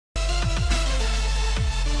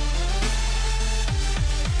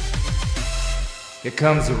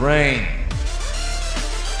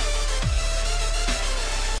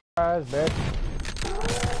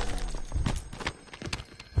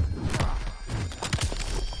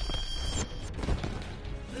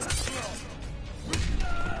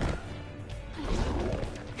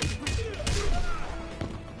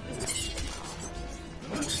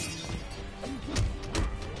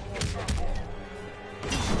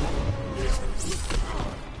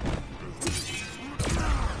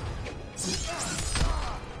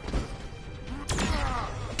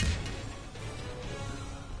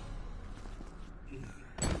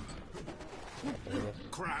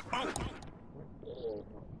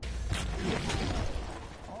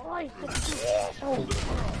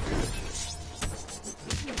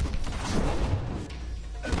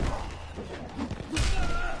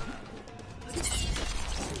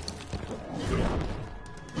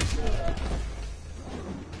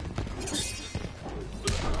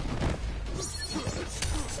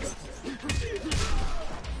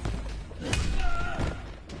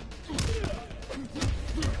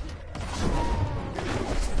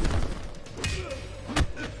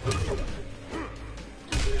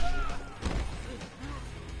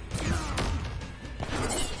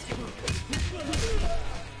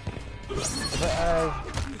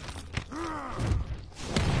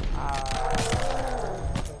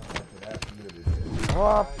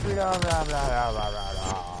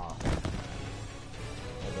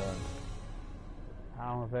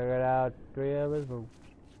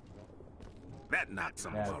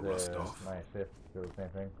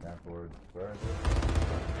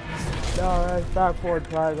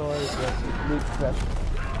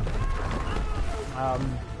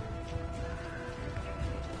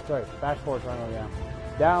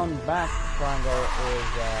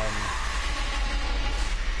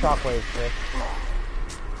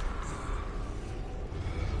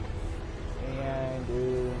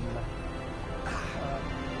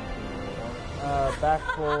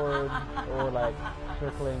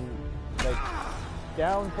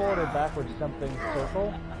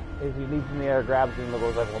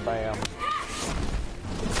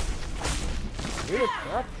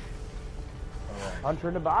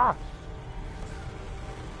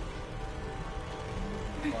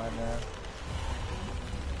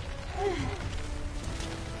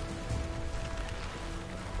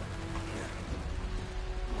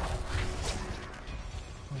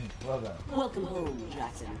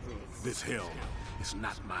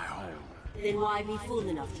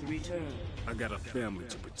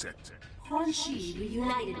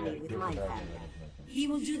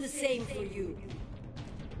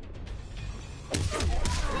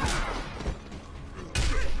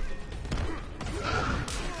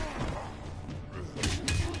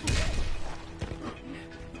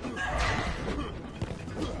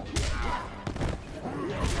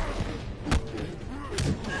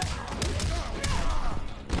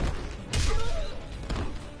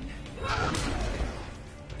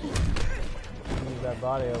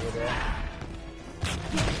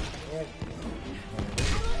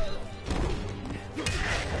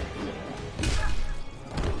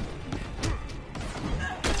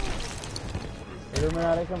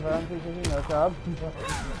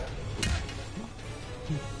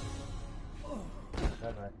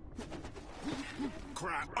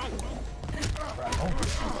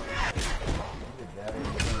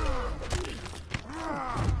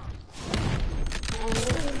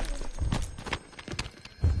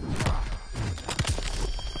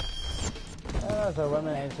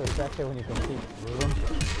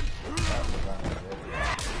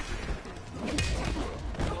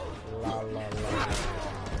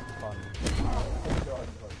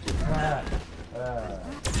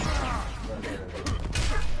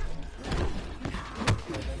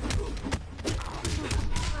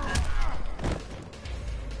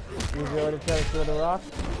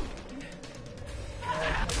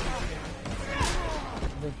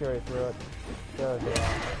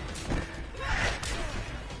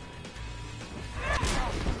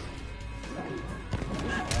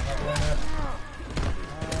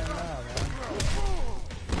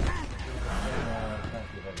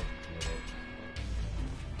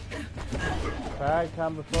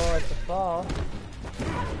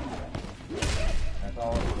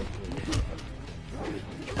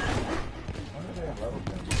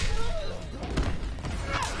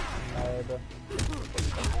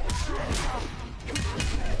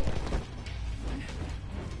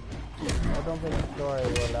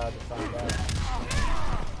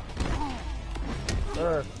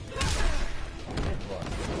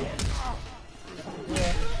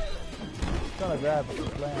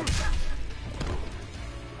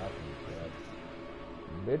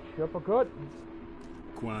bitch. Uppercut.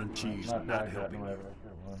 Quan Chi's Not not that helping no you. ever.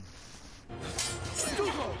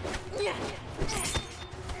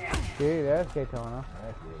 See, there's Katana.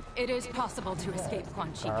 It is possible to escape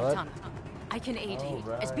Quan Chi Charlotte? Katana. I can aid you,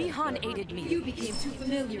 right. as Bihan aided You me. became too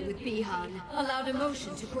familiar with Bihan, allowed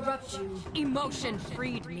emotion to corrupt you. Emotion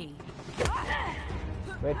freed me.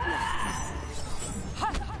 Wait.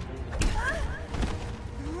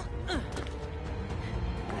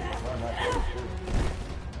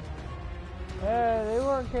 They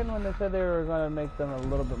weren't kidding when they said they were going to make them a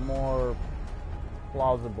little bit more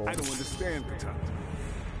plausible. I don't understand Katana.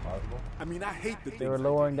 I mean, I hate the They were things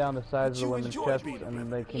lowering down the size of the you women's enjoy chests being a and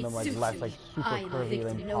rebel. making them like It less suits like me. super I am the curvy and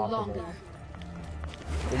victim no impossible. longer.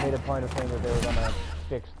 They made a point of saying that they were going to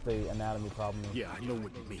fix the anatomy problem. Yeah, I know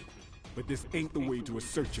what you mean. But this ain't the way to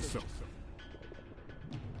assert yourself.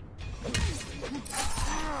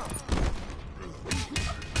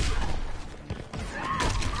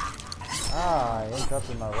 Ah, I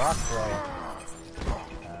interrupted my rock throw.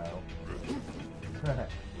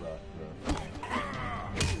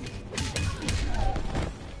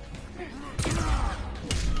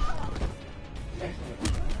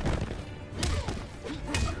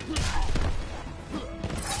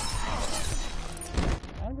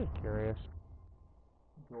 I'm just curious.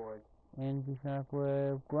 Energy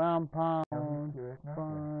shockwave, ground pound,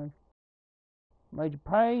 punch, major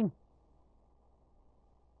pain.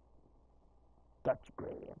 Gotcha,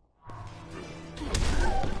 Graham.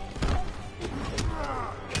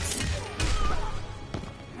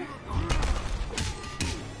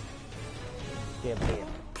 Yeah, man.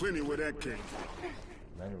 Plenty where that came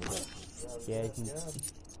from. Yeah, you can...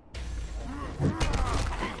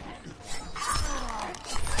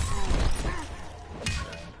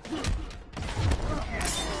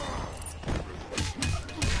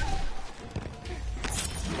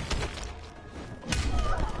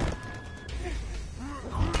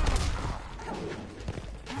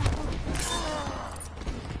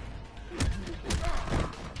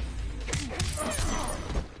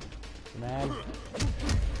 Man.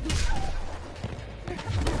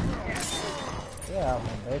 Yeah,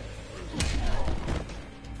 man, bitch.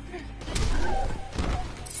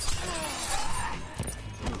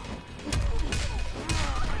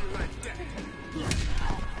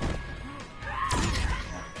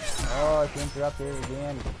 Oh, she interrupted it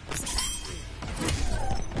again.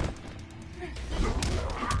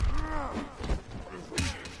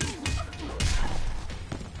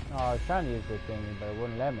 Oh, I was trying to use this thing, but it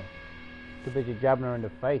wouldn't let me. Too busy jabbing her in the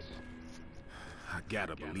face. I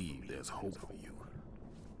gotta believe there's hope for you.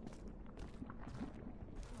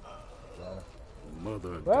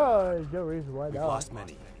 Mother of Well, there's no reason why We've not. lost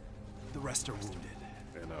many. The rest are wounded.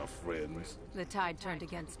 God and our friends. The tide turned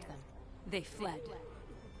against them. They fled.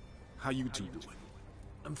 How you two doing?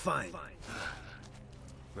 I'm fine.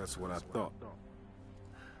 That's what I thought.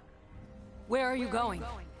 Where are you going?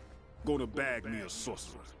 Gonna bag me a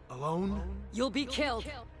sorcerer. Alone? You'll be killed.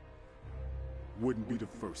 Wouldn't be the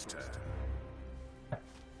first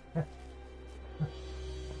time.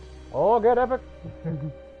 Oh, good epic.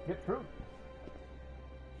 Get through.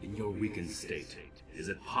 In your weakened state, is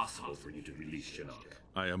it possible for you to release Shinnok?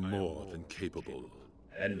 I am more than capable.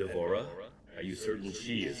 And Devora? Are you certain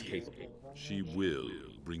she is capable? She will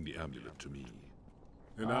bring the amulet to me.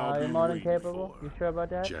 And You're more than capable? You sure about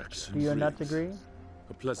that? Jackson Do your nuts Riggs. agree?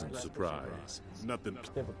 A pleasant surprise. Nothing.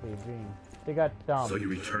 Typically, Gene. They got dumb. So you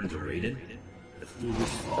return to Raiden? The foolish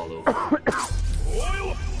follow.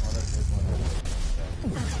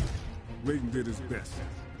 Raiden did his best.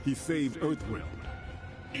 He saved Earthrealm.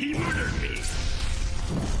 He murdered me!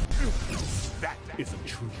 That isn't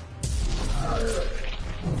true.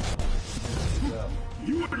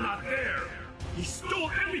 You were not there! He stole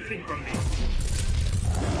everything from me!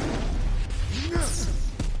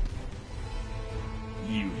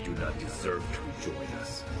 You do not deserve to join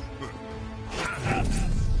us.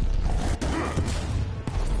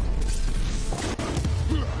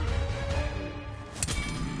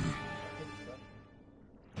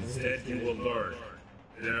 Instead, you will learn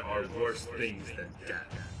there are worse things than death.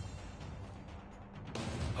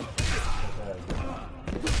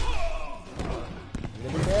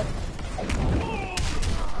 Living dead?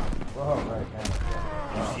 Whoa, right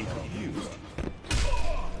now. You seem confused.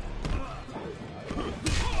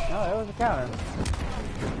 No, that was a counter.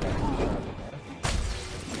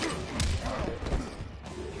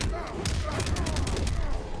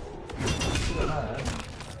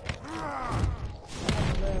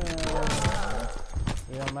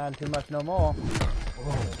 You don't mind too much no more.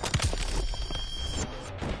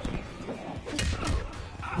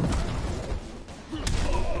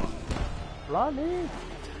 Blondie!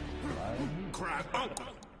 cry uncle.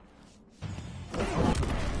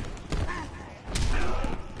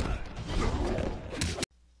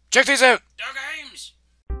 Check these out!